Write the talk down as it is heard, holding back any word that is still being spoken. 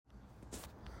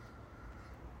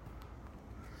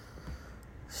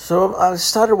So I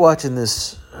started watching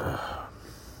this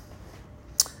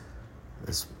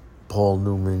Paul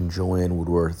Newman, Joanne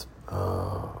Woodward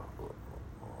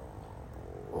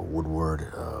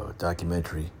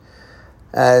documentary,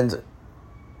 and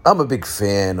I'm a big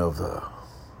fan of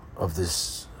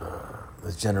this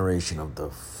generation of the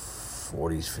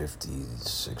 40s, 50s,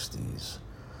 60s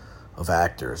of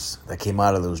actors that came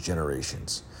out of those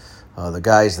generations. The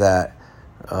guys that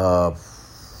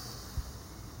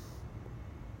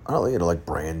like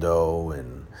Brando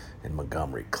and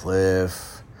Montgomery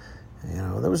Clift.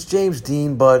 There was James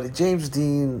Dean, but James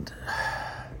Dean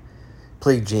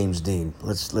played James Dean.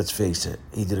 Let's face it,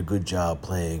 he did a good job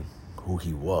playing who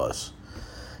he was.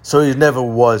 So he never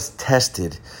was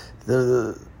tested.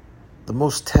 The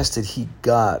most tested he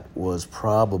got was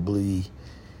probably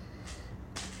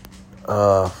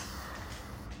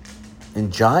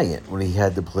in Giant, when he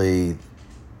had to play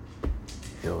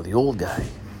the old guy.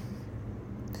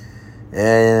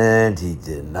 And he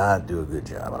did not do a good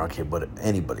job. I don't care what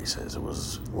anybody says. It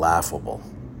was laughable.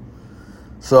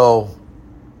 So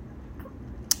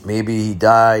maybe he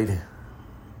died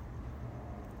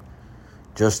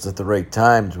just at the right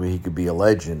times where he could be a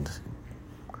legend.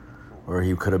 Or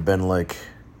he could have been like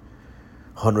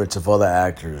hundreds of other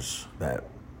actors that,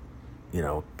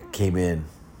 came in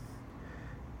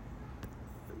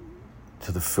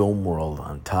to the film world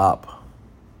on top.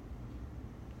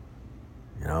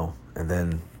 And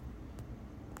then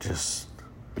just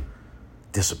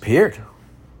disappeared.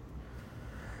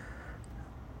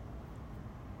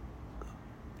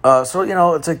 So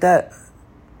it's like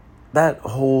that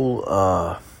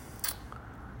whole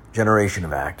generation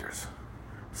of actors.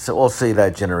 So I'll say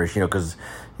that generation, because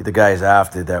the guys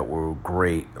after that were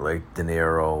great, like De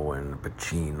Niro and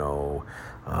Pacino.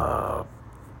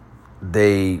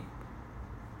 They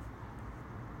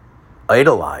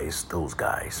idolized those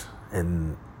guys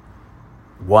and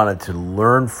wanted to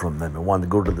learn from them and wanted to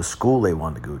go to the school they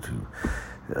wanted to go to.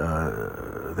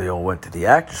 They all went to the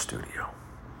actor studio.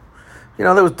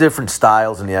 There was different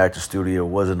styles in the actor studio. It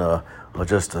wasn't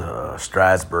just a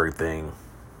Strasberg thing.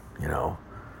 I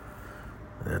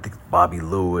think Bobby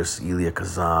Lewis, Elia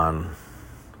Kazan,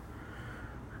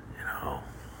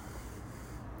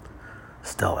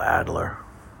 Stella Adler,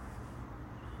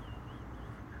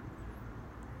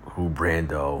 who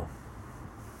Brando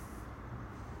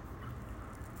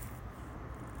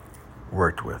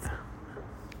worked with.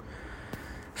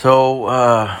 So,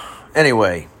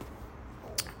 anyway,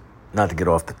 not to get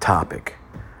off the topic,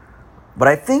 but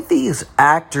I think these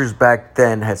actors back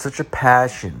then had such a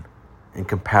passion in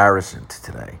comparison to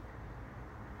today.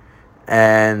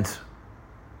 And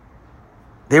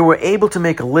they were able to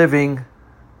make a living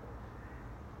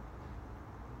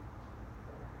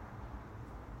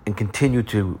and continue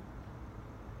to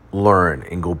learn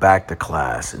and go back to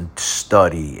class and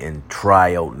study and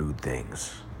try out new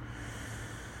things.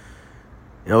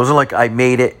 It wasn't like I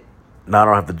made it, now I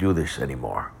don't have to do this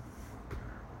anymore.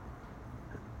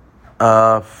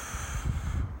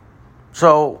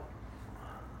 So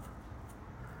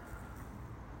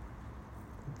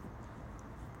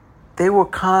they were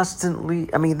constantly,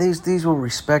 these were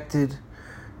respected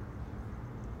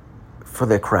for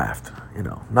their craft,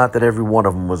 Not that every one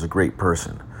of them was a great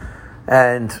person.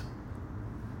 And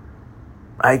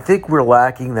I think we're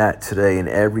lacking that today in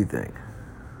everything.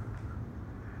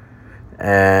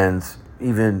 And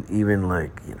even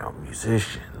like,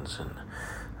 musicians and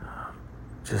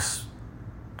just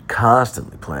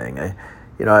constantly playing.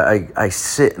 I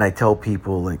sit and I tell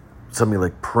people, like somebody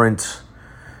like Prince,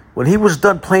 when he was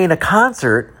done playing a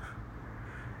concert,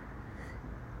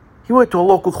 he went to a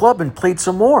local club and played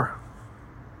some more.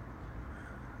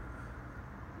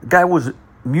 The guy was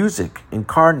music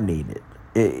incarnated.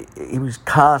 He was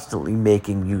constantly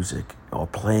making music or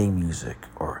playing music,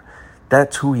 or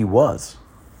that's who he was.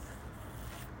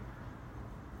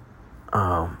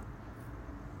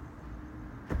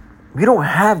 We don't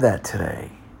have that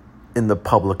today in the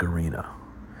public arena.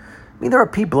 There are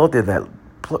people out there that,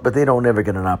 but they don't ever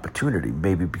get an opportunity.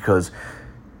 Maybe because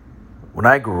when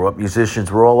I grew up,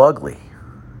 musicians were all ugly.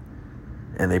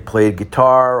 And they played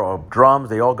guitar or drums.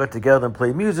 They all got together and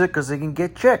played music because they can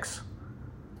get chicks.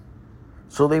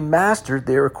 So they mastered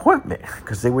their equipment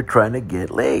because they were trying to get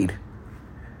laid.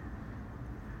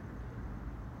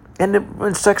 And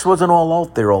when sex wasn't all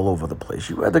out there all over the place.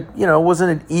 You had to, it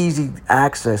wasn't an easy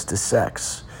access to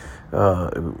sex.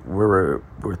 With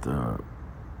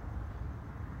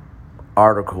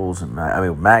articles and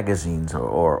magazines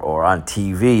or on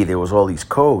TV, there was all these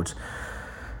codes.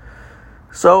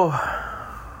 So,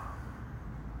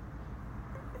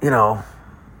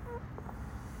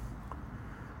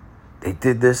 they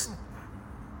did this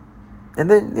And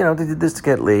then, they did this to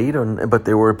get laid, but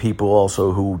there were people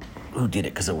also who did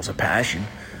it because it was a passion.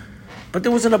 But it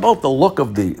wasn't about the look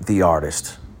of the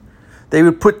artist. They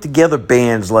would put together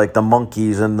bands like the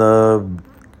Monkees and the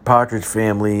Partridge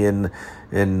Family and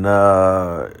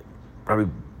probably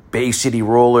Bay City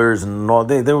Rollers and all.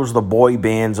 There was the boy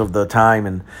bands of the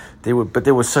time, but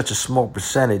there was such a small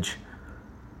percentage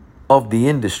of the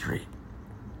industry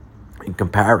in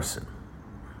comparison,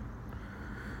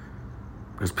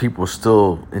 because people were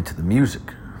still into the music.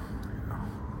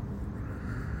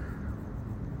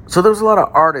 So there was a lot of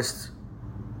artists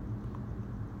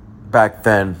back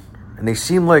then, and they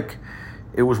seemed like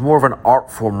it was more of an art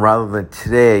form rather than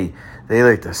today.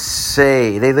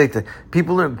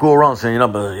 People didn't go around saying,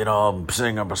 I'm a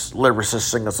singer, I'm a lyricist,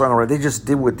 singer-songwriter. They just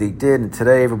did what they did, and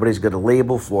today everybody's got a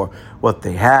label for what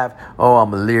they have. Oh,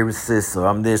 I'm a lyricist, or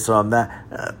I'm this, or I'm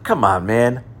that. Come on,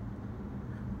 man.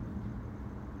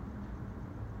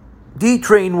 D.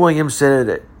 Train Williams said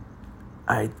it.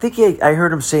 I think I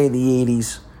heard him say in the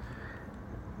 80s,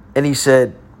 and he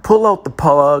said, pull out the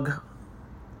plug,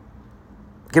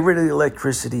 get rid of the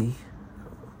electricity.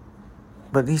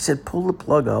 But he said, pull the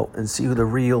plug out and see who the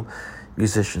real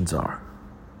musicians are.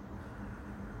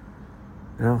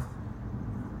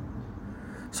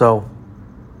 So,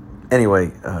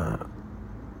 anyway,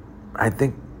 I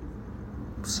think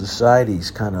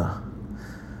society's kind of,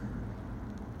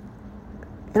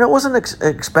 it wasn't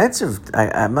expensive.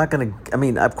 I'm not going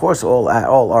to, of course,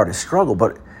 all artists struggle,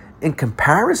 but in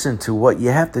comparison to what you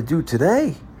have to do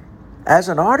today as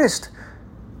an artist,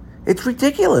 it's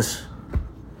ridiculous.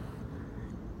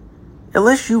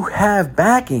 Unless you have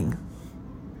backing,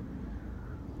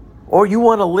 or you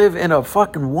want to live in a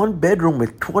fucking one bedroom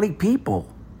with 20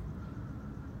 people,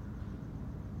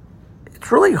 it's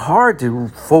really hard to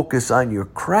focus on your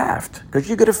craft because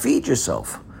you got to feed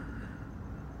yourself.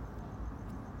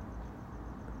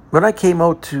 When I came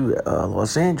out to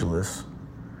Los Angeles,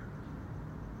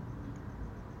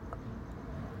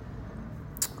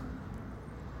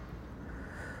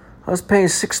 I was paying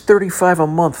 $635 a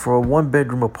month for a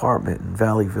one-bedroom apartment in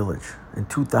Valley Village in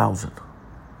 2000.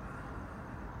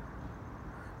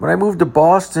 When I moved to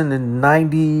Boston in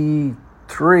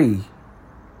 93,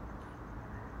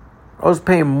 I was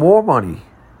paying more money.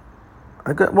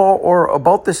 Or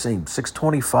about the same,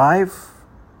 $625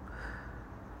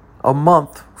 a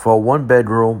month for a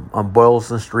one-bedroom on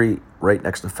Boylston Street, right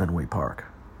next to Fenway Park.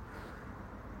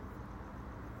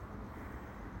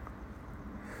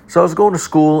 So I was going to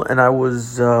school, and I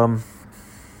was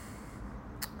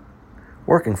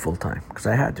working full-time because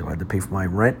I had to. I had to pay for my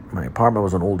rent. My apartment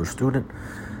was an older student.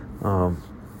 I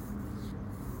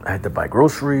had to buy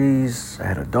groceries. I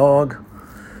had a dog.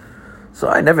 So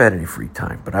I never had any free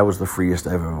time, but I was the freest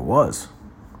I ever was.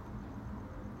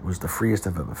 It was the freest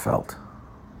I've ever felt.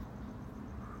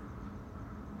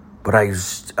 But I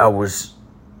was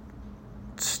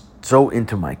so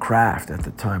into my craft at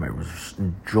the time. I was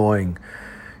enjoying,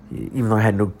 even though I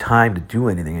had no time to do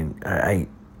anything.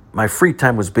 My free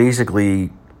time was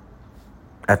basically,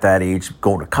 at that age,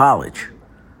 going to college.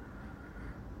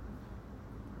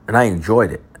 And I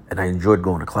enjoyed it. And I enjoyed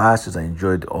going to classes. I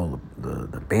enjoyed all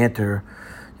the banter.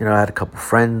 I had a couple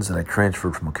friends that I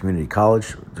transferred from a community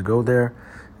college to go there.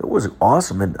 It was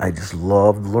awesome, and I just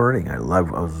loved learning. I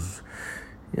was,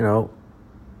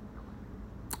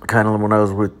 kind of when I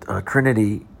was with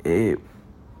Trinity,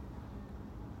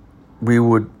 we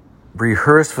would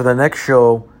rehearse for the next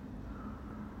show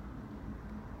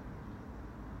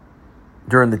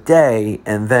during the day,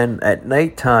 and then at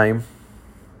nighttime,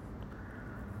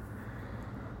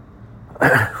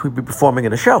 we'd be performing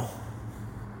in a show.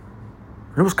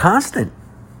 It was constant.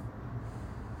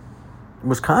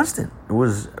 It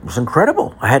was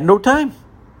incredible. I had no time.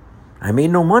 I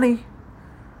made no money.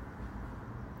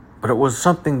 But it was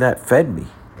something that fed me.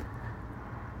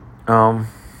 I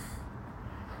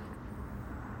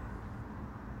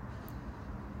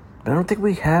don't think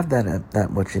we have that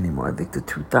much anymore. I think the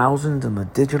 2000s and the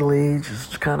digital age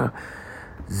is kind of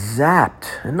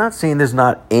zapped. I'm not saying there's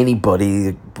not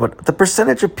anybody, but the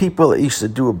percentage of people that used to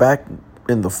do it back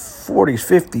in the 40s,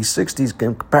 50s, 60s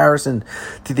in comparison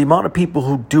to the amount of people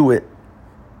who do it,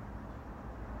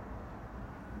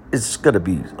 it's going to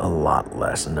be a lot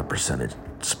less in the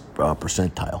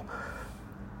percentile.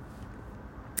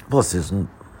 Plus, there's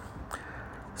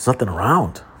nothing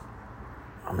around.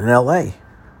 I'm in LA.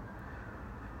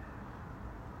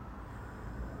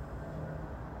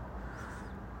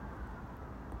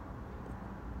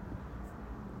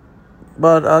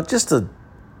 But just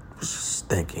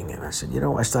thinking, and I said,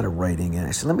 I started writing, and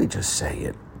I said, let me just say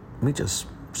it. Let me just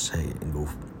say it and go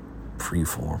free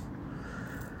form.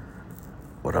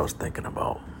 what I was thinking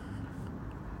about.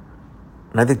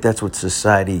 And I think that's what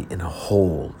society in a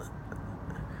whole.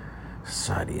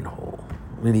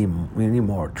 We need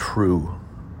more true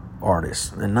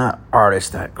artists, and not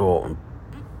artists that go and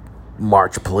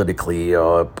march politically.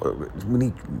 We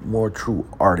need more true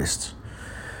artists.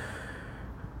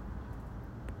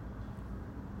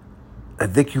 I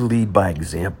think you lead by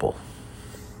example,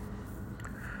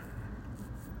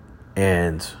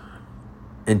 and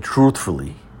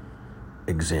truthfully,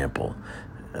 example.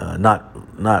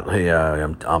 Not hey,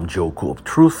 I'm Joe Cool.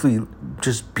 Truthfully,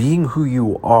 just being who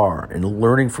you are and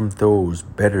learning from those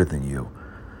better than you.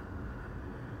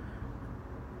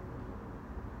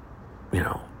 You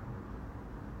know,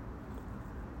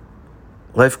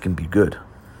 life can be good.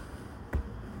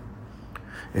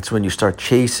 It's when you start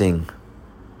chasing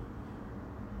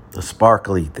the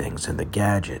sparkly things and the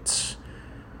gadgets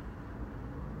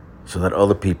so that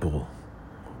other people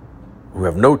who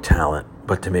have no talent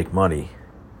but to make money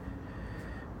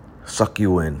suck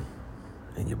you in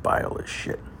and you buy all this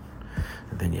shit.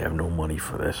 And then you have no money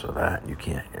for this or that, and you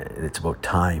can't. And it's about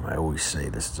time. I always say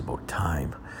this is about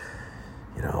time.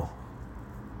 You know,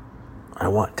 I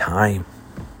want time.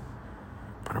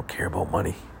 I don't care about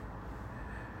money.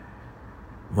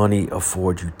 Money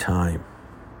affords you time.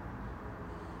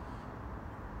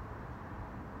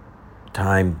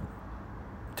 Time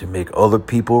to make other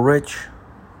people rich,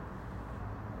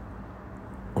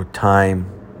 or time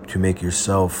to make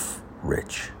yourself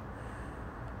rich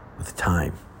with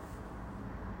time.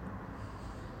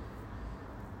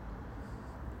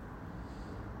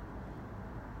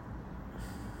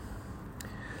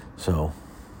 So,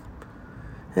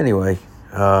 anyway,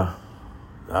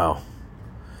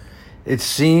 it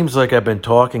seems like I've been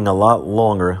talking a lot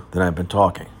longer than I've been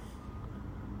talking.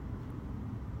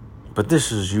 But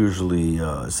this is usually,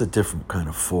 it's a different kind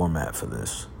of format for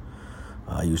this.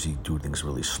 I usually do things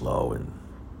really slow and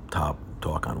talk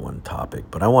on one topic.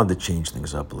 But I wanted to change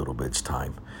things up a little bit. It's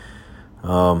time.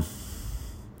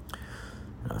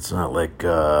 It's not like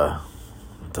the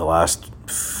last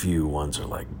few ones are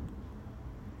like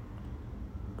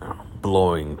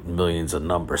blowing millions of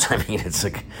numbers. I mean,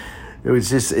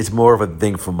 it's more of a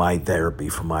thing for my therapy,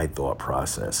 for my thought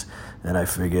process. And I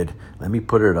figured, let me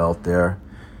put it out there.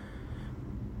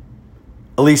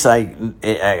 At least I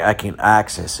can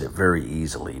access it very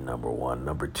easily, number one.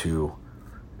 Number two,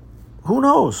 who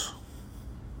knows?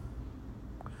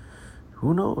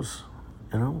 Who knows?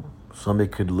 You know, somebody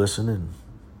could listen and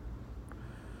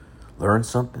learn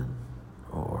something,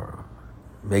 or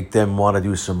make them want to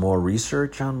do some more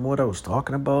research on what I was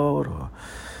talking about, or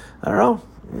I don't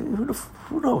know.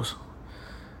 Who knows?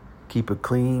 Keep it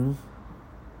clean.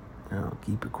 You know,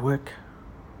 keep it quick.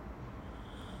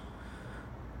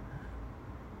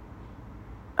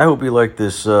 I hope you like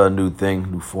this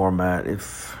new format.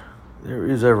 If there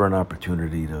is ever an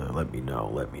opportunity to let me know,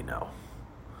 let me know.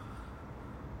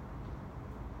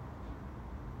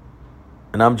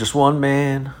 And I'm just one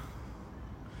man,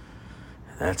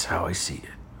 and that's how I see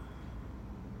it.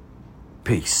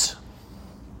 Peace.